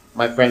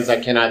My friends, I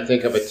cannot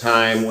think of a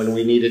time when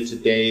we needed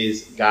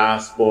today's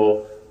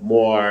gospel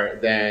more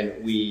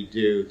than we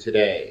do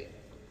today.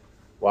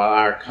 While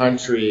our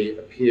country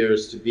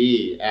appears to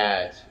be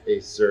at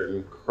a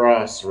certain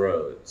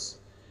crossroads.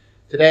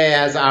 Today,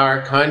 as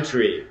our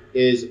country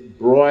is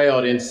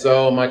broiled in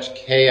so much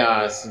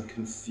chaos and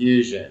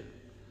confusion,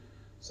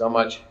 so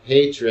much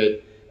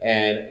hatred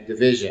and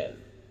division,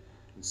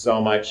 and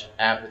so much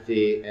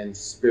apathy and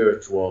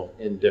spiritual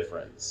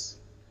indifference.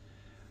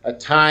 A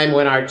time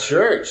when our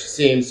church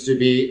seems to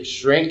be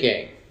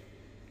shrinking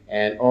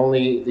and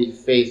only the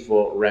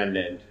faithful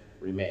remnant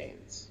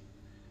remains.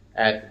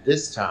 At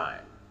this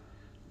time,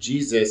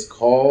 Jesus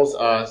calls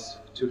us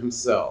to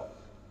himself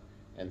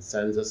and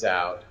sends us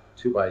out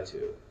 2 by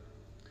 2.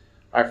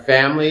 Our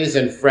families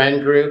and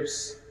friend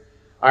groups,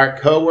 our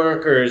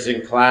co-workers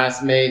and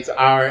classmates,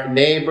 our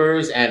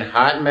neighbors and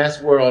hot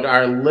mess world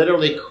are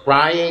literally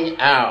crying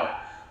out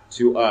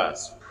to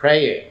us,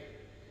 praying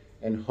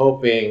and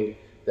hoping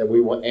that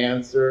we will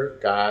answer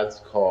God's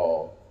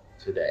call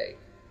today.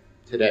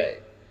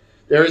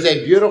 There is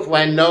a beautiful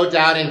and no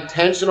doubt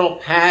intentional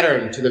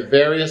pattern to the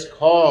various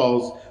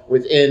calls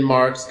within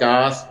Mark's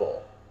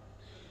gospel.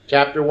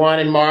 Chapter 1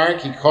 in Mark,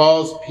 he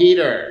calls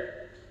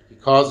Peter. He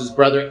calls his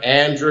brother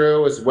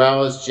Andrew as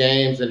well as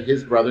James and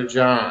his brother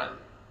John.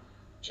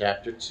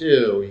 Chapter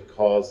 2, he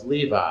calls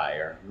Levi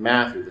or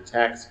Matthew, the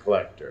tax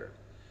collector.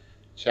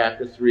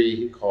 Chapter 3,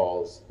 he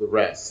calls the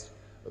rest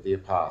of the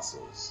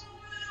apostles.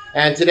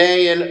 And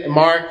today in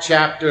Mark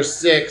chapter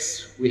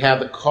 6, we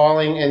have the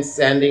calling and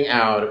sending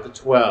out of the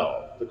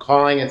 12, the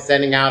calling and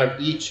sending out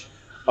of each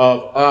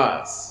of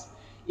us.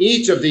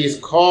 Each of these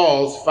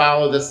calls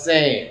follow the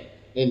same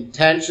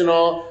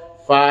intentional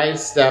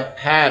 5-step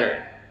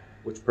pattern,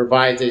 which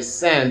provides a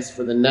sense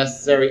for the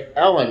necessary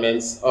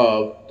elements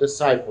of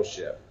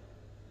discipleship.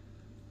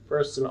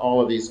 First in all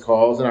of these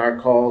calls, and our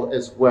call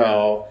as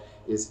well,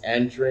 is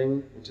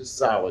entering into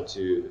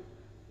solitude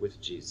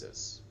with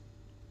Jesus.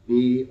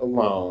 Be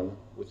alone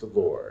with the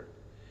Lord.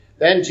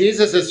 Then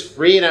Jesus'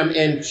 freedom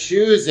in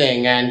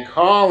choosing and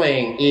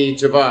calling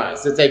each of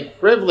us. It's a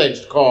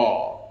privileged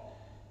call.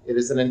 It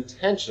is an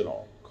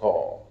intentional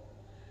call.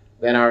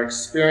 Then our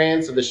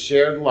experience of the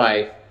shared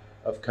life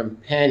of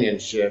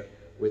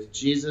companionship with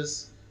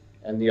Jesus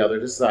and the other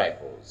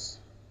disciples.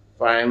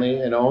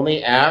 Finally, and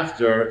only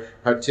after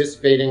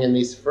participating in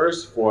these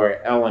first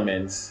 4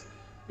 elements,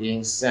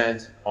 being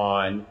sent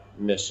on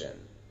mission.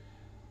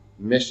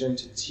 Mission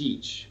to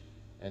teach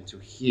and to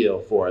heal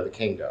for the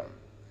kingdom.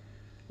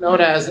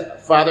 Note as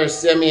Father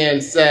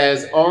Simeon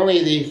says,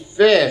 only the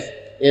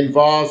 5th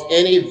involves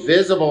any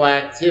visible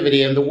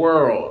activity in the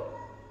world.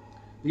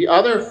 The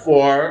other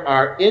 4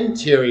 are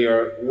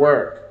interior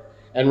work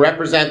and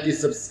represent the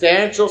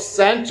substantial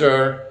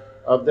center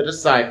of the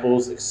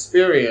disciples'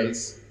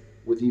 experience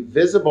with the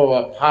visible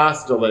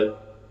apostolate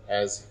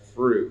as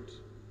fruit.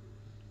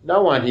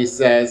 No one, he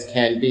says,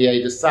 can be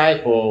a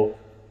disciple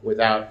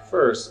without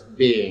first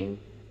being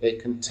a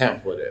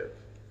contemplative.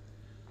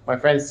 My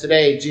friends,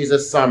 today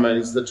Jesus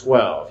summons the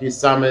 12. He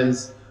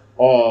summons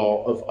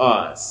all of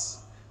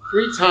us.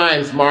 3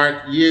 times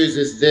Mark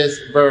uses this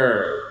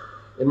verb.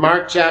 In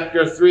Mark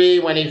chapter 3,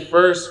 when he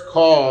first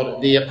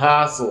called the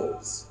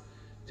apostles.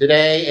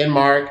 Today in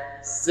Mark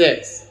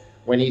 6,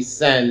 when he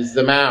sends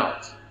them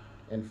out.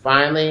 And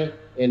finally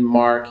in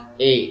Mark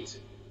 8,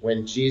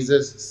 when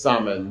Jesus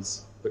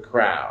summons the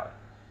crowd.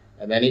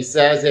 And then he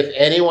says, if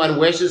anyone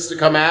wishes to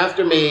come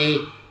after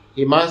me,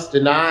 he must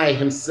deny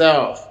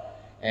himself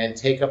and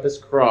take up his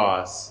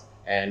cross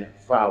and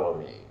follow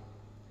me.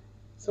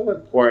 So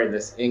important,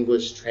 this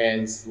English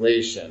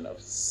translation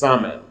of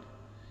summoned.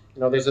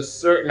 You know, there's a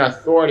certain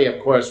authority, of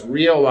course,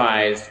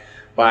 realized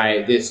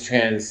by this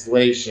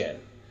translation.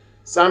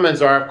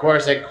 Summons are, of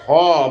course, a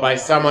call by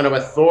someone of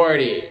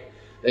authority.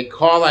 They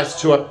call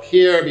us to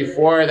appear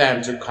before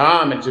them, to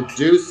come and to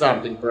do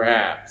something,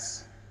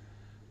 perhaps.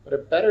 But a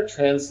better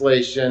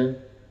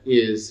translation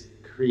is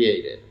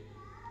created.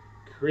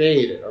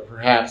 Created, or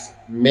perhaps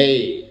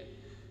made.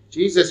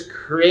 Jesus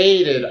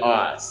created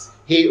us.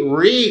 He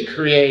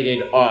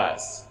recreated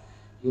us.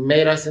 He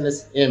made us in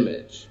his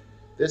image.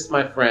 This,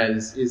 my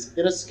friends, is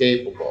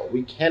inescapable.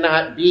 We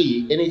cannot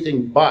be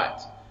anything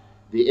but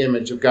the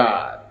image of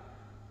God.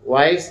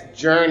 Life's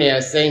journey,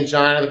 as St.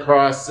 John of the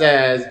Cross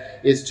says,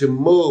 is to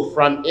move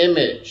from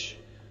image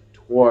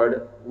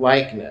toward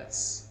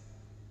likeness.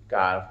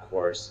 God, of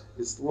course,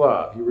 is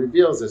love. He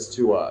reveals this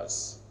to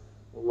us.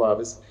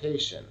 Love is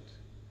patient.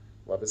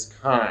 Love is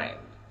kind.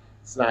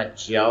 It's not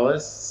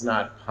jealous. It's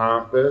not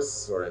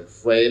pompous or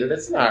inflated.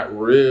 It's not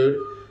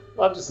rude.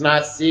 Love does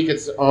not seek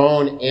its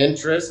own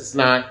interest. It's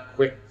not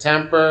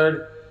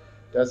quick-tempered.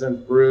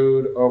 Doesn't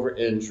brood over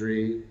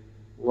injury.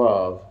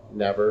 Love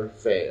never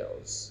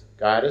fails.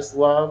 God is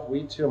love.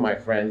 We too, my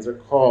friends, are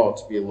called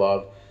to be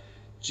loved.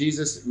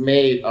 Jesus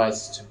made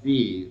us to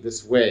be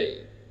this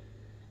way.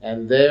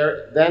 And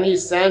then he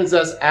sends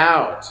us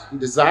out. He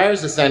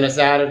desires to send us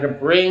out and to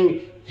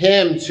bring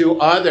him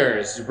to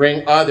others, to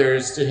bring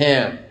others to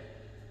him.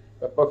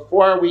 But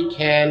before we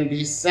can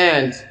be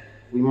sent,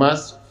 we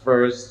must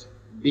first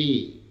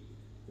be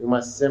We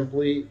must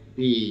simply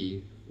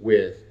be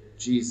with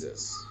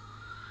Jesus.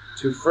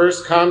 To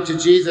first come to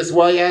Jesus,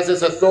 well, he has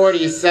this authority.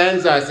 He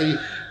sends us. He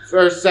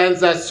first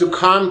sends us to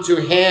come to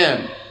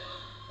him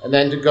and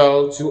then to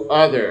go to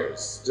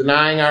others,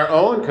 denying our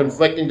own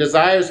conflicting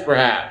desires,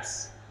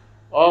 perhaps,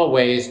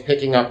 always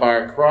picking up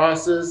our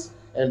crosses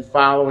and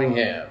following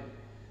him.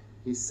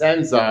 He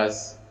sends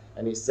us,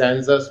 and he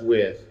sends us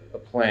with a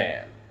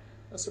plan.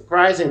 A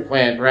surprising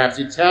plan, perhaps.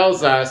 He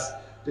tells us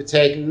to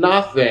take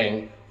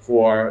nothing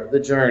for the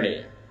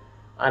journey.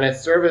 On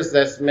its surface,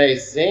 this may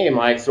seem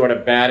like sort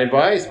of bad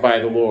advice by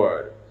the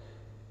Lord.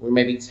 We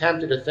may be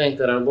tempted to think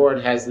that our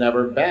Lord has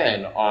never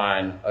been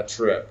on a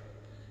trip.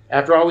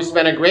 After all, we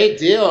spent a great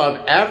deal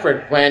of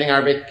effort planning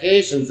our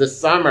vacations this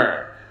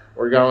summer.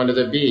 We're going to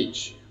the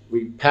beach.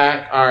 We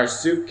pack our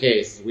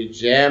suitcases. We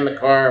jam the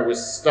car with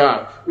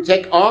stuff. We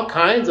take all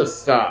kinds of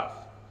stuff.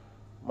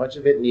 Much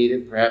of it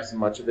needed, perhaps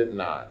much of it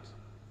not.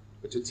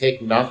 But to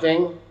take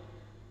nothing,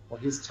 well,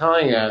 he's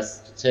telling us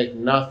to take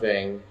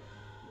nothing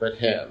but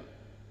him.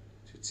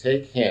 To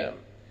take him.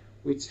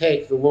 We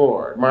take the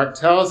Lord. Mark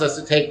tells us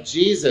to take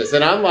Jesus.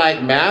 And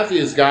unlike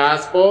Matthew's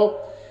gospel,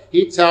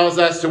 he tells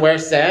us to wear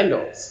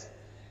sandals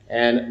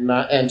and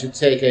to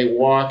take a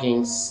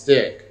walking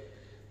stick.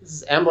 This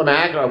is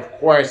emblematic, of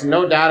course,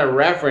 no doubt a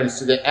reference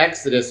to the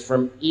Exodus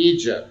from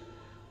Egypt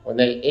when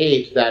they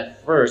ate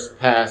that first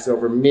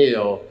Passover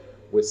meal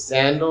with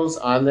sandals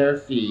on their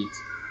feet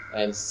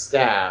and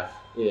staff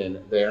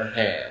in their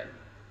hand.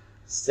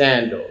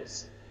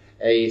 Sandals,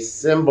 a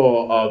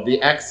symbol of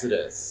the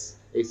Exodus,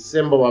 a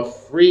symbol of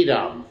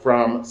freedom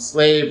from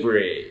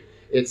slavery.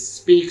 It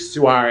speaks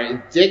to our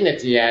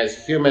dignity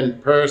as human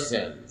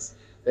persons,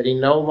 that he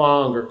no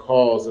longer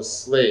calls us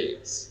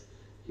slaves.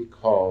 He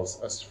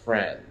calls us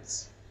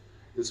friends.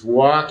 This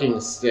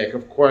walking stick,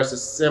 of course, a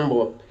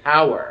symbol of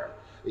power,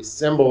 a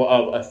symbol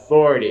of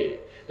authority,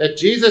 that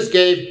Jesus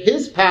gave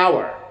his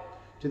power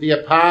to the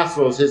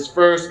apostles, his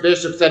first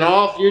bishops, and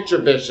all future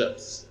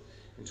bishops,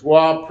 and to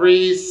all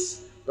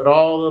priests, but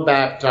all the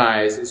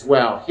baptized as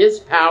well. His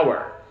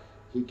power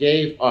he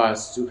gave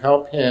us to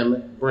help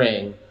him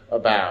bring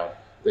about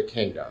the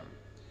kingdom.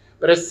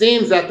 But it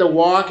seems that the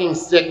walking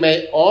stick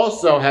may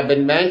also have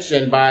been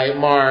mentioned by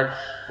Mark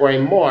for a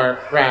more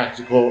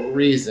practical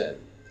reason.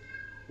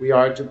 We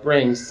are to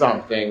bring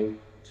something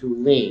to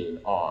lean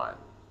on.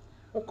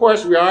 Of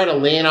course, we are to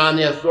lean on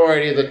the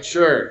authority of the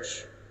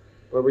church,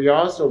 but we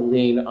also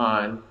lean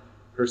on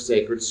her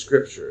sacred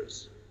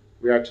scriptures.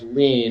 We are to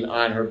lean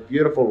on her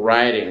beautiful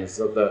writings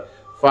of the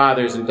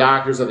fathers and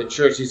doctors of the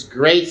church, these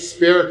great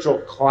spiritual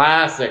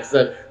classics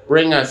that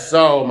bring us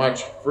so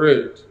much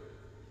fruit.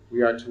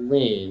 We are to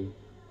lean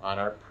on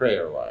our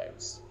prayer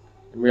lives.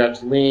 And we are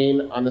to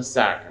lean on the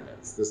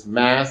sacraments, this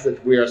Mass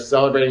that we are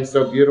celebrating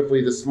so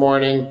beautifully this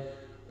morning,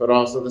 but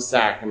also the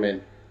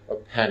sacrament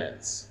of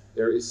penance.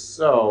 There is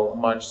so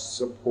much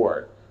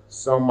support,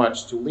 so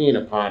much to lean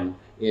upon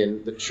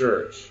in the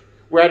church.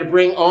 We are to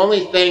bring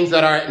only things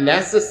that are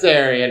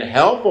necessary and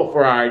helpful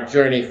for our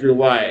journey through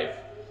life.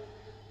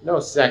 No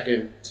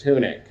second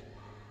tunic.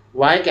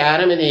 Like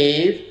Adam and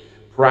Eve,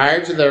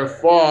 prior to their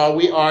fall,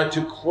 we are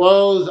to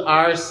clothe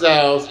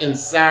ourselves in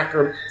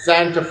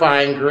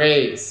sanctifying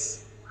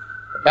grace.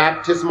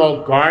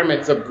 Baptismal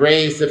garments of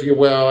grace, if you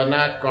will, and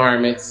not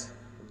garments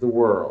of the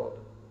world.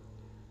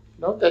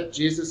 Note that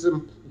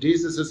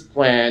Jesus'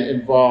 plan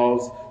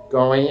involves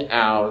going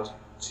out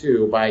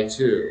 2 by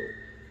 2.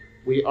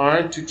 We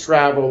aren't to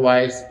travel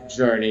life's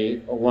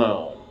journey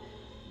alone.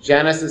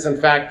 Genesis, in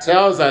fact,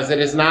 tells us it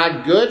is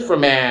not good for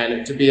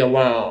man to be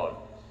alone.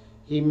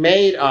 He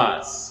made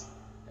us,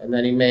 and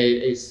then he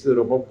made a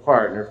suitable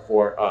partner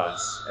for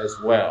us as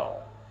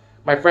well.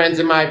 My friends,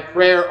 in my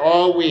prayer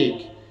all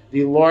week,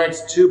 the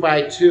Lord's 2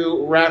 by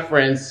 2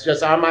 reference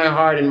just on my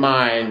heart and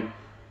mind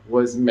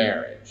was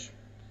marriage.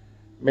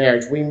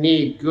 Marriage. We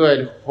need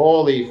good,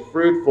 holy,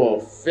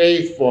 fruitful,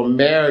 faithful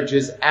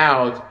marriages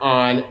out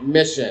on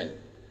mission,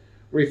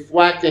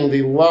 reflecting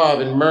the love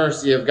and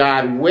mercy of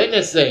God,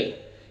 witnessing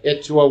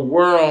it to a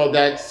world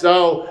that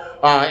so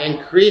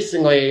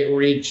increasingly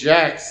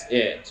rejects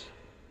it,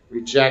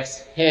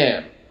 rejects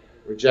him,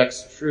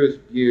 rejects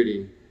truth,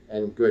 beauty,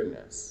 and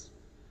goodness.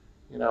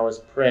 You know, I was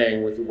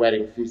praying with the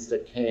wedding feast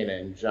at Cana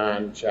in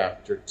John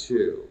chapter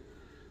 2.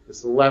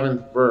 This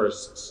 11th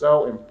verse,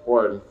 so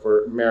important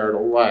for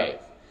marital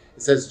life.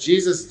 It says,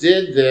 Jesus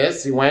did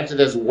this. He went to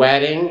this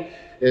wedding,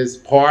 his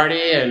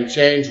party, and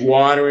changed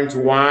water into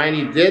wine.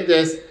 He did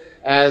this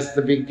as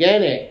the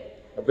beginning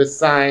of his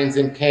signs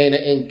in Cana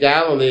in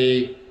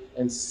Galilee,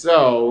 and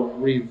so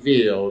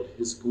revealed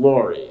his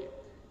glory.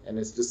 And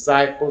his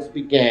disciples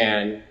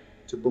began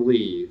to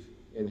believe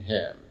in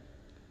him.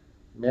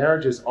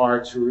 Marriages are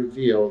to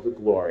reveal the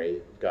glory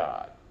of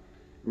God.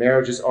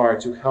 Marriages are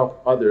to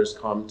help others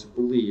come to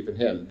believe in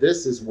him.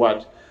 This is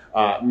what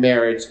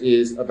marriage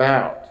is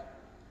about.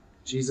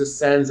 Jesus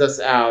sends us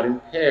out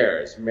in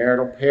pairs,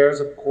 marital pairs,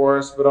 of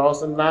course, but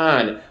also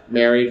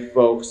non-married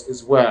folks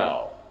as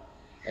well.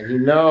 And he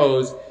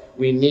knows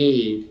we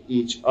need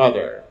each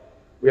other.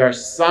 We are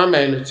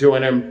summoned to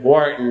an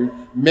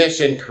important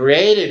mission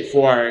created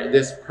for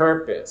this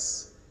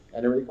purpose,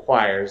 and it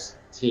requires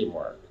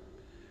teamwork.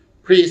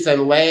 Priests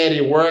and laity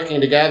working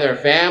together,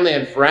 family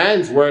and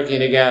friends working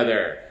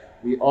together.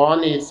 We all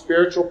need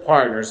spiritual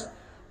partners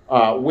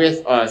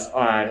with us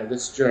on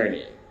this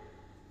journey.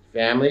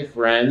 Family,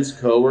 friends,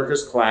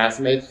 co-workers,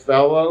 classmates,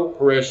 fellow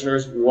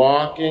parishioners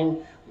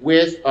walking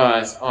with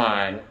us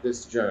on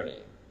this journey.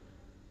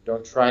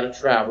 Don't try to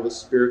travel the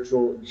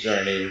spiritual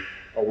journey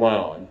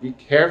alone. Be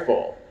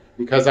careful,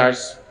 because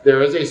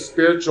there is a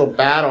spiritual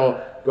battle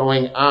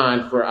going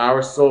on for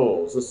our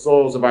souls, the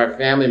souls of our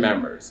family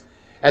members.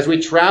 As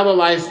we travel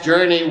life's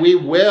journey, we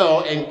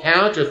will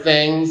encounter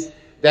things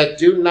that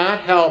do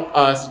not help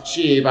us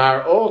achieve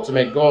our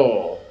ultimate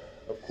goal,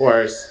 of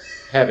course,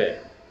 heaven.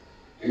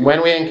 And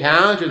when we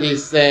encounter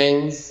these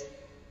things,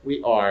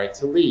 we are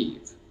to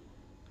leave.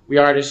 We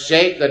are to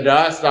shake the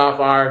dust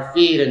off our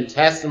feet in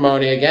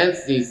testimony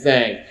against these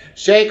things.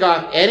 Shake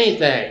off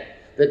anything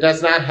that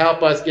does not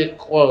help us get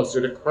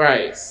closer to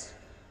Christ.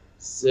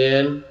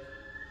 Sin,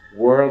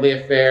 worldly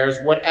affairs,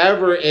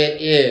 whatever it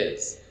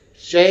is,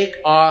 shake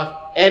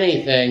off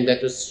anything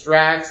that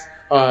distracts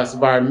us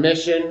of our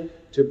mission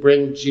to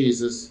bring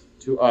Jesus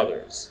to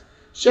others.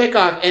 Shake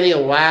off any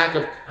lack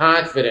of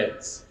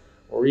confidence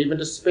or even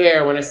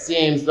despair when it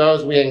seems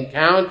those we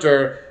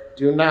encounter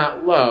do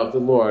not love the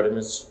Lord and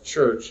his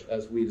church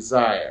as we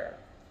desire.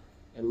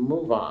 And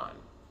move on.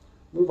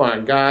 Move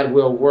on. God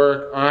will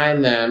work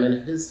on them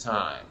in his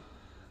time.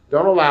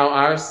 Don't allow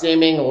our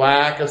seeming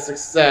lack of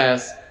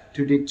success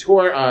to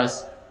detour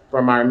us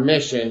from our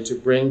mission to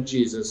bring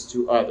Jesus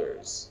to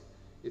others.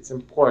 It's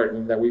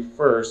important that we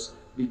first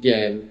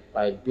begin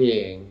by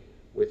being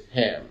with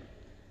him,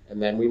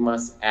 and then we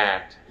must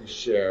act and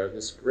share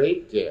this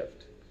great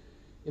gift.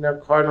 You know,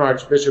 Cardinal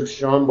Archbishop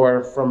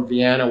Schönborn from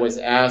Vienna was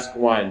asked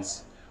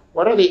once,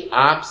 what are the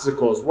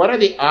obstacles, what are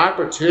the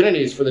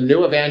opportunities for the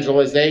new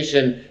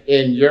evangelization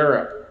in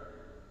Europe?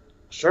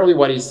 Surely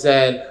what he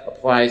said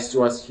applies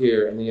to us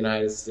here in the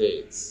United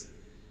States.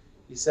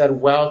 He said,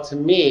 well, to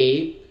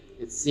me,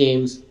 it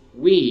seems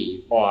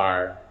we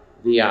are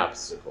the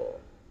obstacle.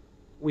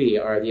 We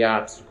are the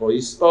obstacle. He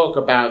spoke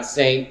about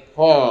St.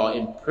 Paul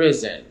in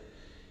prison.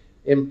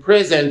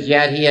 Imprisoned,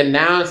 yet he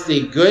announced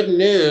the good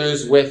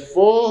news with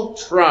full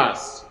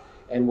trust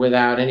and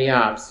without any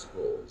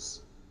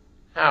obstacles.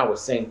 How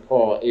was St.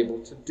 Paul able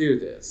to do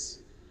this?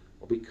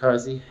 Well,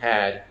 because he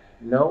had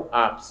no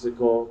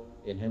obstacle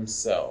in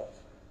himself.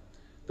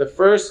 The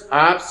first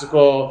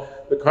obstacle,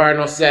 the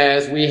Cardinal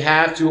says, we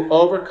have to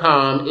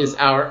overcome is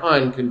our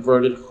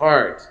unconverted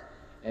heart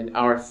and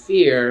our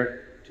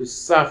fear to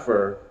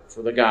suffer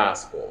for the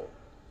gospel.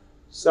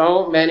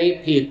 So many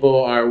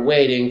people are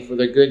waiting for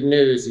the good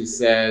news, he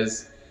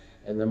says,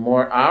 and the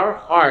more our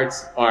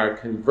hearts are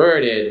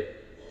converted,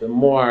 the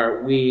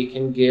more we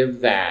can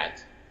give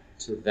that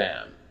to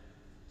them.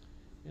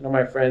 You know,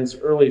 my friends,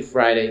 early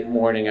Friday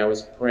morning I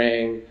was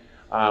praying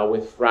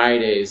with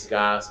Friday's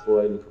gospel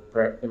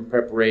in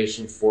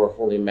preparation for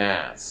Holy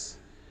Mass.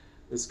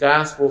 This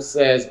gospel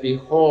says,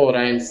 behold,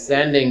 I am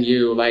sending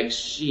you like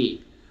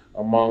sheep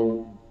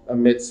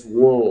amidst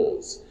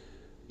wolves.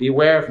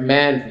 Beware of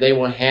men, for they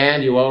will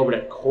hand you over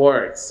to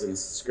courts and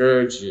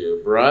scourge you.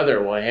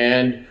 Brother will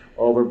hand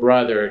over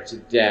brother to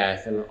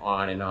death, and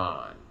on and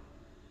on.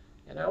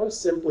 And I was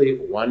simply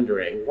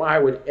wondering, why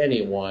would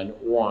anyone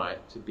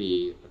want to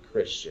be a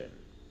Christian?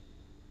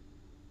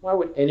 Why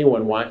would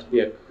anyone want to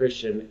be a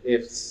Christian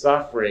if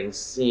suffering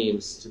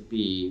seems to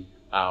be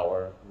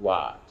our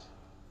lot?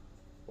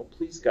 Well,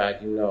 please God,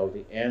 you know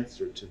the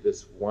answer to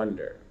this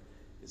wonder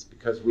is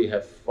because we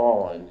have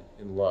fallen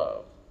in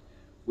love.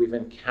 We've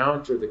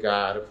encountered the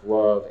God of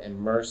love and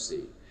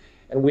mercy,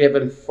 and we have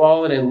been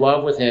fallen in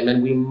love with him,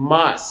 and we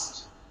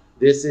must.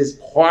 This is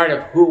part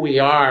of who we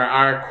are.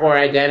 Our core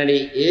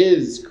identity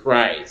is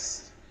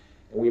Christ,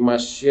 and we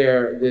must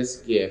share this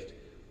gift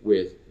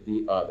with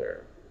the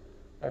other.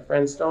 My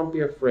friends, don't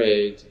be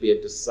afraid to be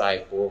a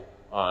disciple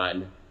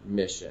on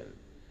mission.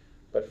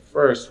 But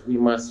first, we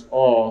must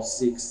all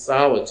seek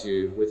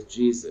solitude with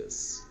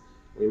Jesus.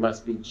 We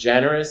must be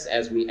generous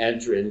as we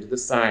enter into the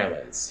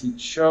silence. He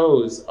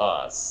chose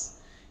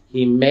us.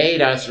 He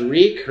made us,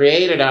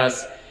 recreated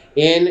us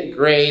in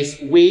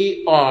grace.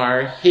 We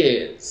are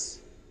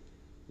his.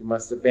 We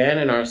must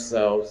abandon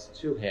ourselves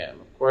to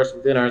him, of course,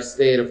 within our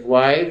state of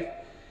life,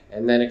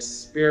 and then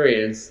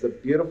experience the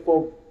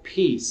beautiful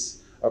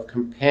peace of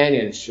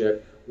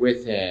companionship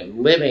with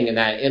him, living in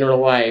that inner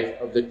life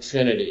of the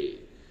Trinity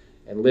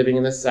and living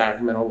in the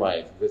sacramental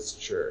life of his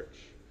church.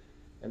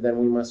 And then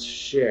we must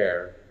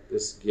share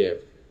this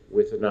gift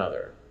with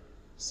another.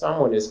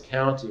 Someone is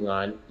counting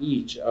on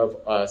each of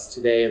us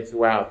today and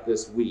throughout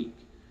this week.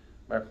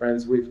 My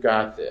friends, we've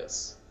got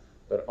this,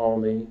 but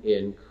only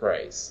in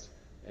Christ.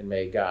 And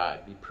may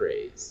God be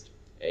praised.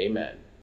 Amen.